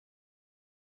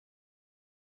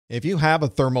If you have a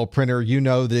thermal printer, you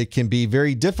know that it can be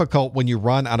very difficult when you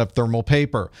run out of thermal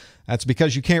paper. That's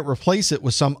because you can't replace it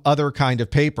with some other kind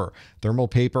of paper. Thermal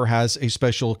paper has a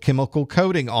special chemical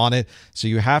coating on it, so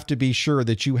you have to be sure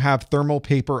that you have thermal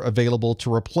paper available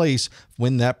to replace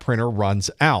when that printer runs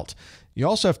out. You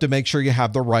also have to make sure you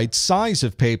have the right size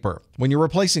of paper. When you're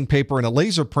replacing paper in a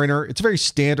laser printer, it's a very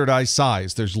standardized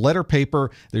size. There's letter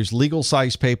paper, there's legal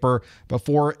size paper, but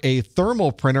for a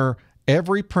thermal printer,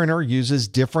 every printer uses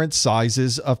different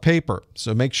sizes of paper.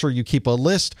 So make sure you keep a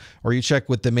list or you check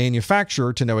with the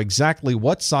manufacturer to know exactly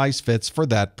what size fits for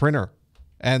that printer.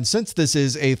 And since this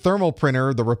is a thermal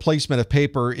printer, the replacement of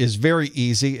paper is very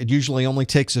easy. It usually only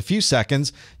takes a few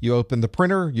seconds. You open the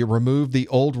printer, you remove the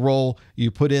old roll,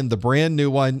 you put in the brand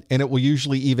new one, and it will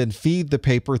usually even feed the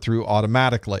paper through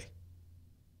automatically.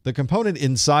 The component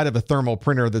inside of a thermal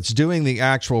printer that's doing the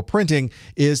actual printing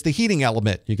is the heating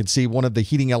element. You can see one of the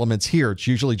heating elements here. It's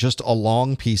usually just a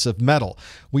long piece of metal.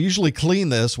 We usually clean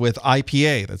this with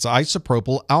IPA, that's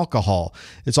isopropyl alcohol.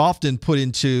 It's often put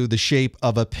into the shape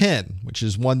of a pin, which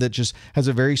is one that just has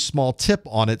a very small tip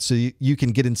on it, so you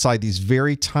can get inside these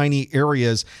very tiny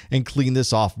areas and clean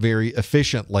this off very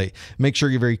efficiently. Make sure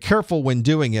you're very careful when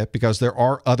doing it because there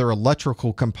are other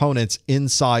electrical components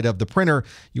inside of the printer.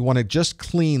 You want to just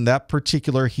clean that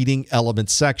particular heating element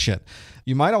section.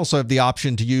 You might also have the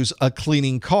option to use a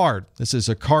cleaning card. This is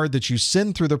a card that you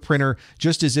send through the printer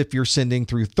just as if you're sending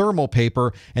through thermal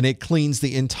paper, and it cleans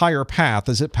the entire path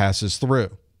as it passes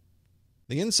through.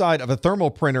 The inside of a thermal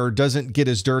printer doesn't get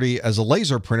as dirty as a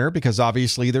laser printer because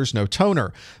obviously there's no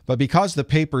toner. But because the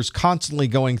paper's constantly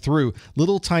going through,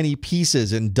 little tiny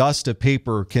pieces and dust of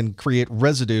paper can create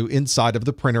residue inside of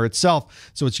the printer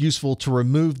itself. So it's useful to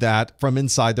remove that from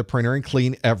inside the printer and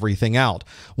clean everything out.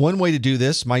 One way to do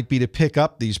this might be to pick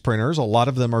up these printers. A lot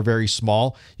of them are very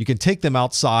small. You can take them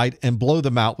outside and blow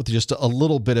them out with just a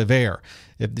little bit of air.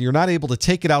 If you're not able to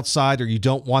take it outside or you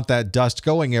don't want that dust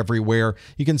going everywhere,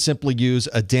 you can simply use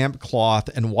a damp cloth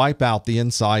and wipe out the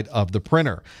inside of the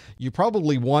printer. You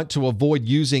probably want to avoid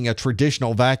using a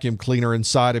traditional vacuum cleaner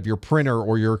inside of your printer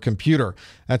or your computer.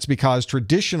 That's because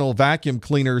traditional vacuum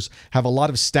cleaners have a lot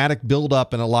of static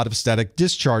buildup and a lot of static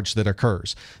discharge that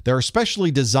occurs. There are specially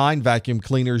designed vacuum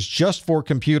cleaners just for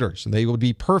computers, and they would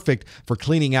be perfect for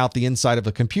cleaning out the inside of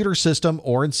a computer system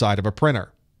or inside of a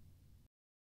printer.